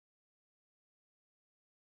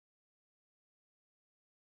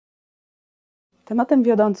Tematem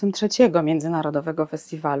wiodącym trzeciego Międzynarodowego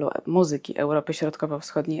Festiwalu Muzyki Europy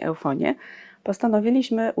Środkowo-Wschodniej Eufonie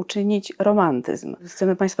postanowiliśmy uczynić romantyzm.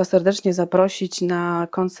 Chcemy Państwa serdecznie zaprosić na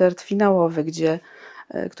koncert finałowy,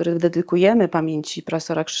 który dedykujemy pamięci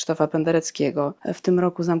profesora Krzysztofa Pendereckiego. W tym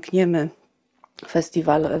roku zamkniemy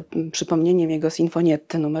festiwal przypomnieniem jego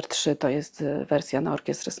sinfonietty nr 3, to jest wersja na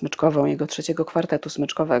orkiestrę smyczkową, jego trzeciego kwartetu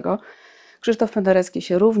smyczkowego. Krzysztof Penderecki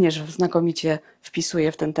się również znakomicie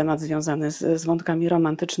wpisuje w ten temat związany z wątkami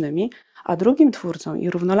romantycznymi, a drugim twórcą i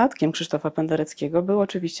równolatkiem Krzysztofa Pendereckiego był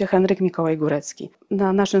oczywiście Henryk Mikołaj Górecki.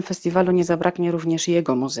 Na naszym festiwalu nie zabraknie również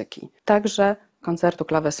jego muzyki, także koncertu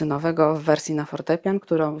klawesynowego w wersji na fortepian,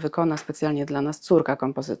 którą wykona specjalnie dla nas córka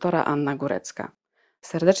kompozytora Anna Górecka.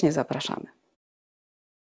 Serdecznie zapraszamy.